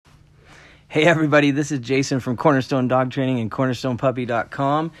Hey everybody, this is Jason from Cornerstone Dog Training and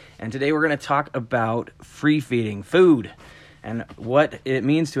CornerstonePuppy.com, and today we're going to talk about free feeding, food, and what it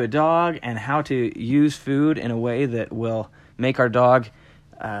means to a dog and how to use food in a way that will make our dog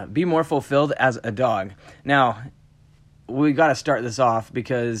be more fulfilled as a dog. Now, we got to start this off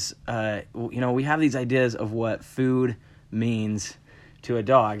because we have these ideas of what food means to a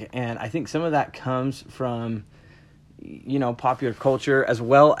dog, and I think some of that comes from popular culture as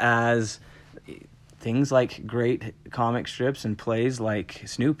well as things like great comic strips and plays like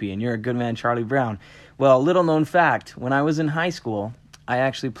Snoopy and You're a Good Man, Charlie Brown. Well, little known fact, when I was in high school, I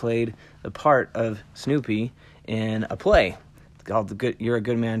actually played the part of Snoopy in a play called You're a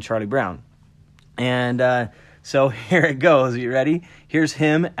Good Man, Charlie Brown. And so here it goes. Are you ready? Here's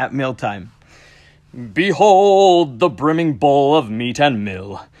him at mealtime. Behold the brimming bowl of meat and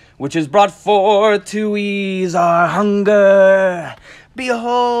mill, which is brought forth to ease our hunger.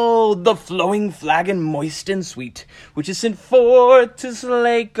 Behold the flowing flagon moist and sweet, which is sent forth to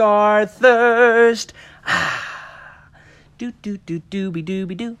slake our thirst.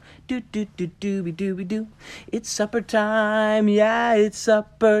 Do-do-do-dooby-dooby-doo, do-do-do-dooby-dooby-doo. It's supper time, yeah, it's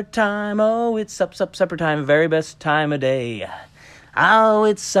supper time. Oh, it's supper time, very best time of day. Oh,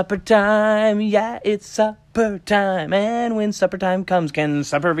 it's supper time, yeah, it's supper time. And when supper time comes, can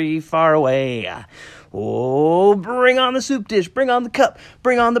supper be far away? Oh, bring on the soup dish, bring on the cup,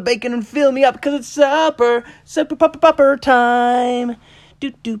 bring on the bacon and fill me up, because it's supper time.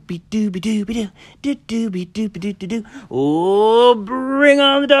 Do-do-be-dooby-dooby-doo, do-do-be-dooby-doo-doo-doo. Oh, bring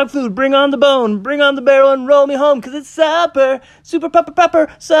on the dog food, bring on the bone, bring on the barrel and roll me home, because it's supper, super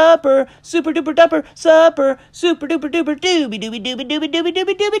supper, super duper dupper, supper, super duper duper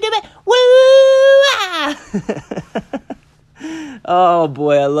dooby-dooby-dooby-dooby-dooby-dooby-dooby. Woo! Oh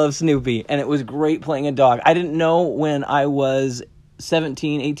boy, I love Snoopy, and it was great playing a dog. I didn't know when I was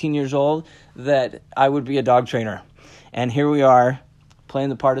 17, 18 years old that I would be a dog trainer, and here we are playing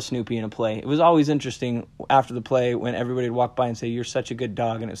the part of Snoopy in a play. It was always interesting after the play when everybody would walk by and say, "You're such a good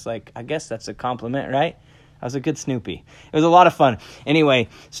dog," and it's like, I guess that's a compliment, right? I was a good Snoopy. It was a lot of fun. Anyway,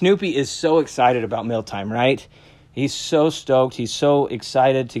 Snoopy is so excited about mealtime, right? He's so stoked. He's so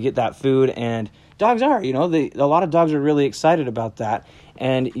excited to get that food, and dogs are, a lot of dogs are really excited about that,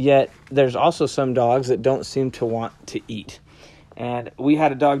 and yet there's also some dogs that don't seem to want to eat. And we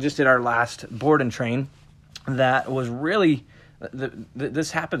had a dog just at our last board and train that was really, this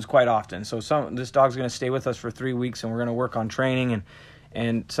happens quite often. So this dog's going to stay with us for 3 weeks, and we're going to work on training,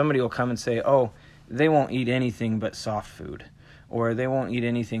 and somebody will come and say, oh, they won't eat anything but soft food, or they won't eat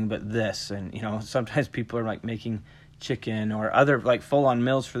anything but this. And, sometimes people are like making chicken or other like full-on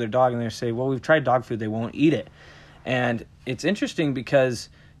meals for their dog, and they say, well, we've tried dog food, they won't eat it. And it's interesting because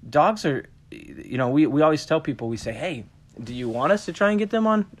dogs are, we always tell people, we say, hey, do you want us to try and get them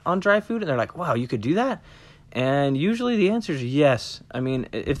on dry food? And they're like, wow, you could do that? And usually the answer is yes. I mean,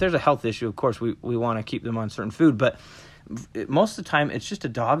 if there's a health issue, of course we want to keep them on certain food, but most of the time it's just a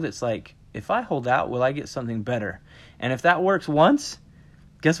dog that's like, if I hold out, will I get something better? And if that works once,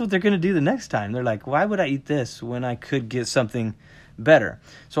 guess what they're going to do the next time? They're like, why would I eat this when I could get something better?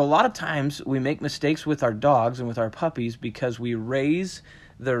 So a lot of times we make mistakes with our dogs and with our puppies because we raise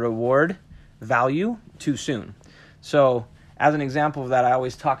the reward value too soon. So as an example of that, I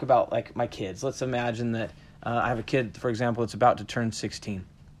always talk about like my kids. Let's imagine that I have a kid, for example, that's about to turn 16.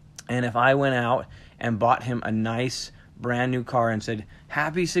 And if I went out and bought him a nice brand new car and said,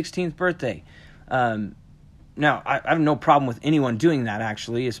 happy 16th birthday, now, I have no problem with anyone doing that,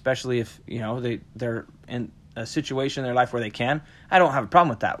 actually, especially if, they're in a situation in their life where they can. I don't have a problem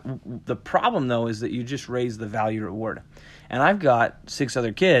with that. The problem, though, is that you just raise the value reward. And I've got 6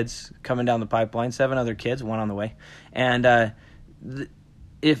 other kids coming down the pipeline, 7 other kids, 1 on the way. And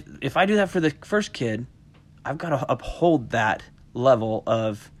if I do that for the first kid, I've got to uphold that level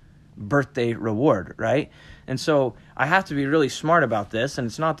of birthday reward, right? And so I have to be really smart about this. And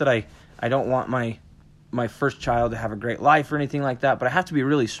it's not that I don't want my first child to have a great life or anything like that, but I have to be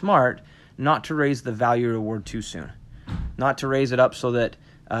really smart not to raise the value reward too soon, not to raise it up so that,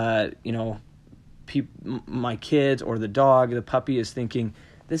 my kids or the dog, the puppy is thinking,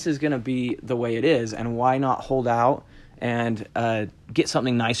 this is going to be the way it is, and why not hold out and get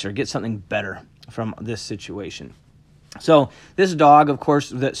something nicer, get something better from this situation. So this dog, of course,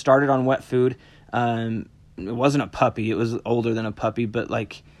 that started on wet food, it wasn't a puppy, it was older than a puppy, but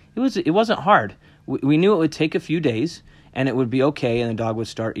it wasn't hard. We knew it would take a few days, and it would be okay, and the dog would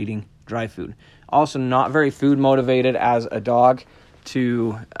start eating dry food. Also, not very food motivated as a dog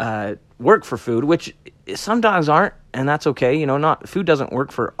to work for food, which some dogs aren't, and that's okay. Not food doesn't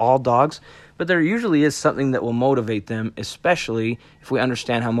work for all dogs, but there usually is something that will motivate them, especially if we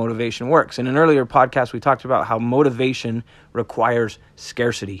understand how motivation works. In an earlier podcast, we talked about how motivation requires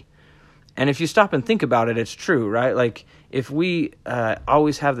scarcity. And if you stop and think about it, it's true, right? Like if we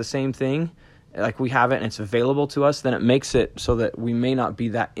always have the same thing, like we have it and it's available to us, then it makes it so that we may not be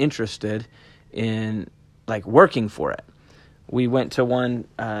that interested in like working for it. We went to one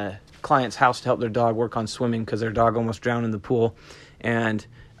client's house to help their dog work on swimming because their dog almost drowned in the pool. And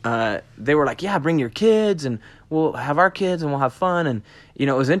they were like, yeah, bring your kids and we'll have our kids and we'll have fun. And, you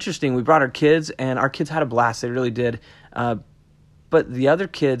know, it was interesting. We brought our kids and our kids had a blast. They really did. But the other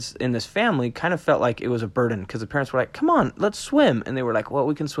kids in this family kind of felt like it was a burden because the parents were like, come on, let's swim. And they were like, well,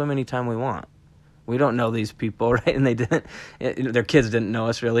 we can swim anytime we want. We don't know these people, right? And they didn't, their kids didn't know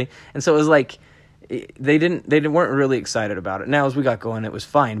us really. And so it was like, they weren't really excited about it. Now, as we got going, it was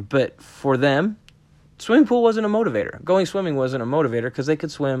fine. But for them, swimming pool wasn't a motivator. Going swimming wasn't a motivator because they could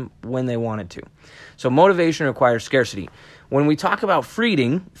swim when they wanted to. So motivation requires scarcity. When we talk about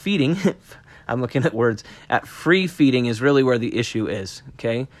feeding, I'm looking at words, at free feeding is really where the issue is,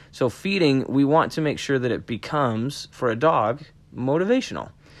 okay? So feeding, we want to make sure that it becomes, for a dog,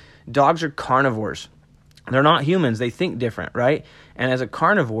 motivational. Dogs are carnivores. They're not humans. They think different, right? And as a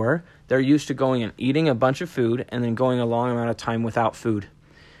carnivore, they're used to going and eating a bunch of food and then going a long amount of time without food.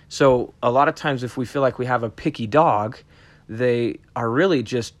 So a lot of times if we feel like we have a picky dog, they are really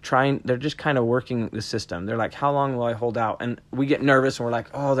just they're just kind of working the system. They're like, how long will I hold out? And we get nervous and we're like,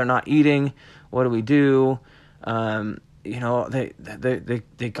 oh, they're not eating. What do we do? You know,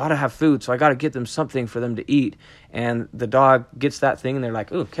 they got to have food, so I got to get them something for them to eat. And the dog gets that thing and they're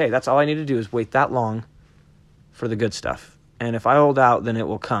like, okay, that's all I need to do is wait that long for the good stuff. And if I hold out, then it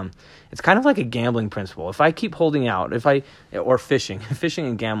will come. It's kind of like a gambling principle. If I keep holding out, or fishing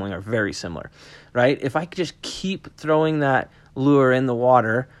and gambling are very similar, right? If I just keep throwing that lure in the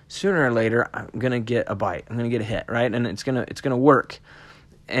water, sooner or later, I'm going to get a bite. I'm going to get a hit, right? And it's going to work.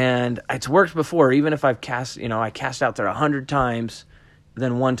 And it's worked before, even if I cast out there 100 times,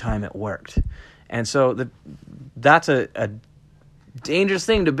 then one time it worked. And so that's a dangerous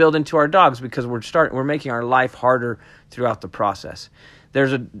thing to build into our dogs because we're making our life harder throughout the process.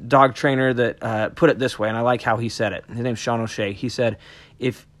 There's a dog trainer that put it this way, and I like how he said it. His name's Sean O'Shea. He said,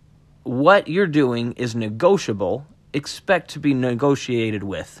 if what you're doing is negotiable, expect to be negotiated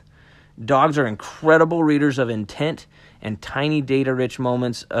with. Dogs are incredible readers of intent and tiny data-rich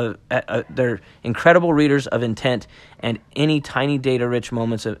moments of they're incredible readers of intent and any tiny data-rich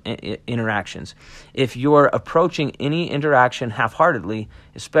moments of interactions. If you're approaching any interaction half-heartedly,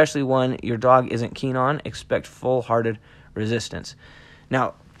 especially one your dog isn't keen on, expect full-hearted resistance.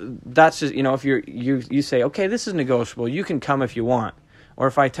 Now, that's just, if you say, okay, this is negotiable, you can come if you want. Or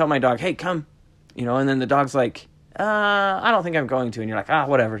if I tell my dog, hey, come, and then the dog's like, I don't think I'm going to. And you're like,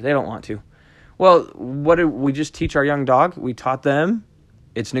 whatever, they don't want to. Well, what did we just teach our young dog? We taught them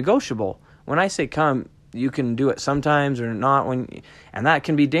it's negotiable. When I say come, you can do it sometimes or not. And that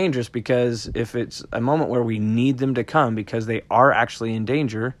can be dangerous because if it's a moment where we need them to come because they are actually in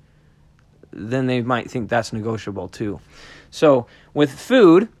danger, then they might think that's negotiable too. So with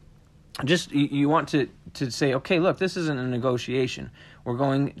food, just you want to say, okay, look, this isn't a negotiation. We're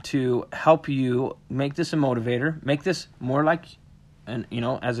going to help you make this a motivator, make this more like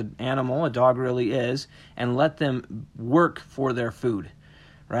as an animal, a dog really is, and let them work for their food,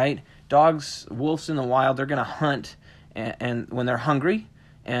 right? Dogs, wolves in the wild, they're going to hunt and when they're hungry,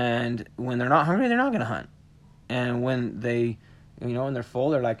 and when they're not hungry, they're not going to hunt. And when they, when they're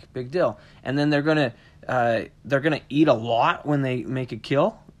full, they're like, big deal. And then they're going to eat a lot when they make a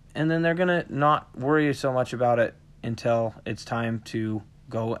kill, and then they're going to not worry so much about it until it's time to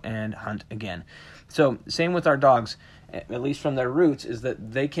go and hunt again. So same with our dogs, at least from their roots, is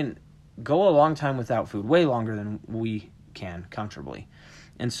that they can go a long time without food, way longer than we can comfortably.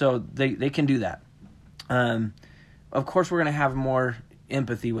 And so they can do that. Of course, we're going to have more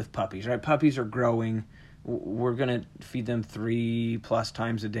empathy with puppies, right? Puppies are growing. We're going to feed them 3+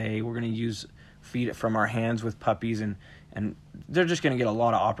 times a day. We're going to feed it from our hands with puppies, and they're just going to get a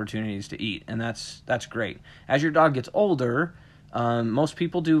lot of opportunities to eat, and that's great. As your dog gets older, most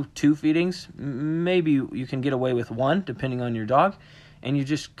people do 2 feedings. Maybe you can get away with 1, depending on your dog, and you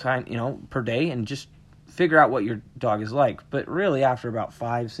just per day, and just figure out what your dog is like. But really, after about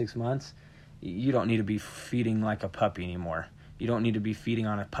 5-6 months, you don't need to be feeding like a puppy anymore. You don't need to be feeding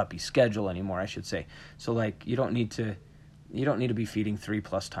on a puppy schedule anymore, I should say. So you don't need to be feeding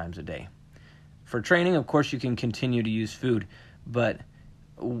 3+ times a day. For training, of course, you can continue to use food, but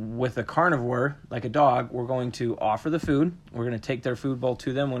with a carnivore, like a dog, we're going to offer the food. We're going to take their food bowl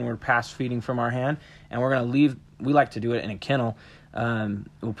to them when we're past feeding from our hand, and we're going to leave. We like to do it in a kennel.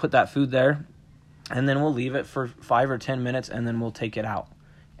 We'll put that food there, and then we'll leave it for 5 or 10 minutes, and then we'll take it out.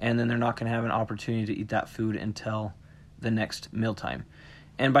 And then they're not going to have an opportunity to eat that food until the next mealtime.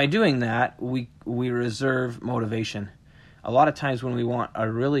 And by doing that, we reserve motivation. A lot of times when we want a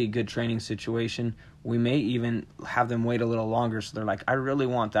really good training situation, we may even have them wait a little longer. So they're like, I really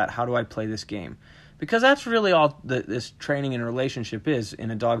want that. How do I play this game? Because that's really all this training and relationship is in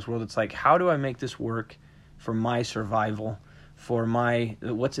a dog's world. It's like, how do I make this work for my survival, for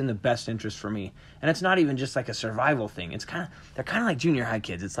what's in the best interest for me? And it's not even just like a survival thing. They're kind of like junior high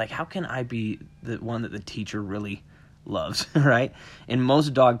kids. It's like, how can I be the one that the teacher really loves, right? In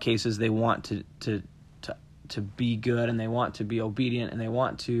most dog cases, they want to be good, and they want to be obedient, and they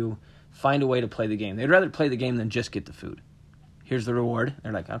want to find a way to play the game. They'd rather play the game than just get the food. Here's the reward.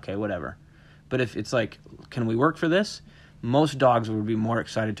 They're like, okay, whatever. But if it's like, can we work for this? Most dogs would be more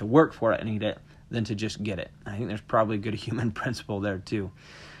excited to work for it and eat it than to just get it. I think there's probably a good human principle there too.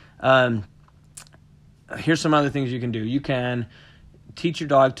 Here's some other things you can do. You can teach your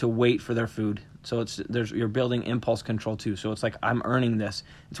dog to wait for their food. So you're building impulse control too. So it's like, I'm earning this.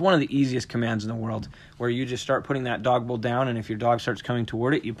 It's one of the easiest commands in the world, where you just start putting that dog bowl down, and if your dog starts coming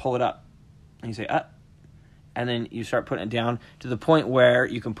toward it, you pull it up. And you say, up. And then you start putting it down to the point where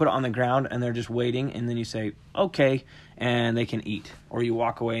you can put it on the ground and they're just waiting, and then you say, okay, and they can eat. Or you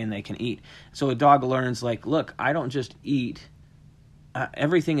walk away and they can eat. So a dog learns, like, look, I don't just eat.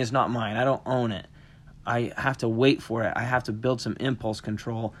 Everything is not mine. I don't own it. I have to wait for it. I have to build some impulse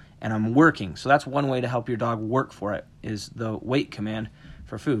control, and I'm working. So that's one way to help your dog work for it, is the wait command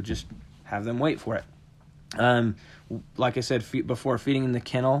for food. Just have them wait for it. Like I said before, feeding in the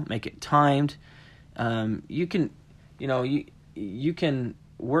kennel, make it timed. You can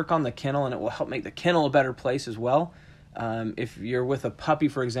work on the kennel, and it will help make the kennel a better place as well. If you're with a puppy,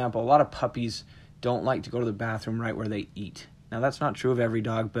 for example, a lot of puppies don't like to go to the bathroom right where they eat. Now, that's not true of every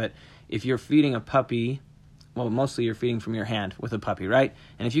dog, but if you're feeding a puppy, well, mostly you're feeding from your hand with a puppy, right?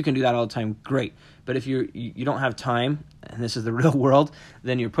 And if you can do that all the time, great. But if you don't have time, and this is the real world,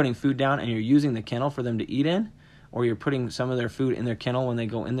 then you're putting food down and you're using the kennel for them to eat in, or you're putting some of their food in their kennel when they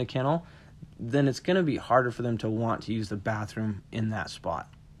go in the kennel, then it's going to be harder for them to want to use the bathroom in that spot.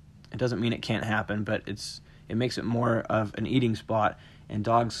 It doesn't mean it can't happen, but it makes it more of an eating spot, and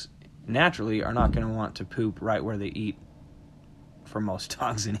dogs naturally are not going to want to poop right where they eat, for most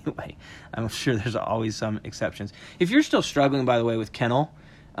dogs anyway. I'm sure there's always some exceptions. If you're still struggling, by the way, with kennel,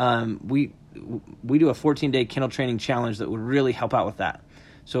 we do a 14-day kennel training challenge that would really help out with that.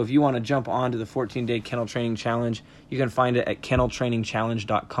 So if you want to jump onto the 14-day kennel training challenge, you can find it at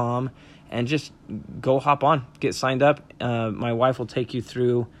kenneltrainingchallenge.com, and just go hop on, get signed up. My wife will take you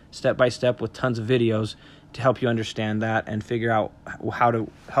through step by step with tons of videos to help you understand that and figure out how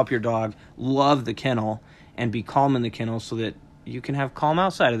to help your dog love the kennel and be calm in the kennel, so that you can have calm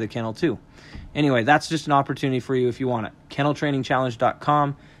outside of the kennel too. Anyway, that's just an opportunity for you if you want it.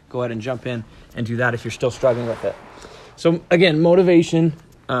 kenneltrainingchallenge.com. Go ahead and jump in and do that if you're still struggling with it. So again, motivation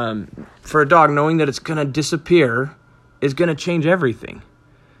for a dog, knowing that it's going to disappear, is going to change everything.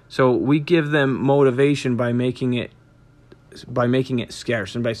 So we give them motivation by making it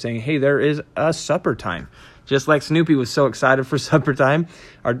scarce, and by saying, hey, there is a supper time. Just like Snoopy was so excited for supper time,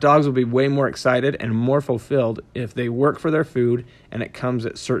 our dogs will be way more excited and more fulfilled if they work for their food and it comes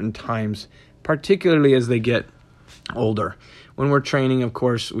at certain times, particularly as they get older. When we're training, of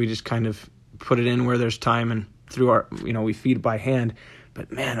course, we just kind of put it in where there's time, and through we feed by hand.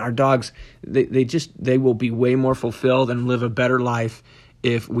 But man, our dogs, they will be way more fulfilled and live a better life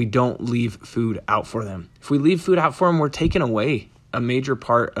if we don't leave food out for them. If we leave food out for them, we're taking away a major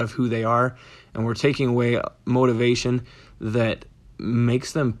part of who they are, and we're taking away motivation that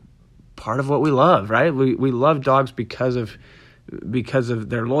makes them part of what we love, right? We love dogs because of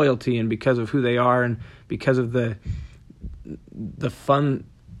their loyalty, and because of who they are, and because of the fun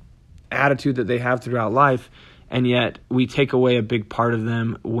attitude that they have throughout life. And yet we take away a big part of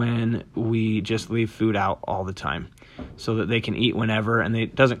them when we just leave food out all the time, so that they can eat whenever, and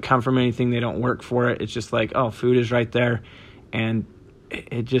it doesn't come from anything. They don't work for it. It's just like, oh, food is right there, and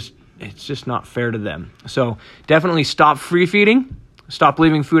it's just not fair to them. So definitely stop free feeding, stop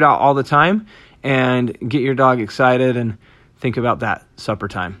leaving food out all the time, and get your dog excited, and think about that supper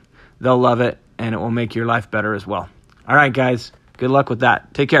time. They'll love it, and it will make your life better as well. All right, guys, good luck with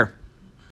that. Take care.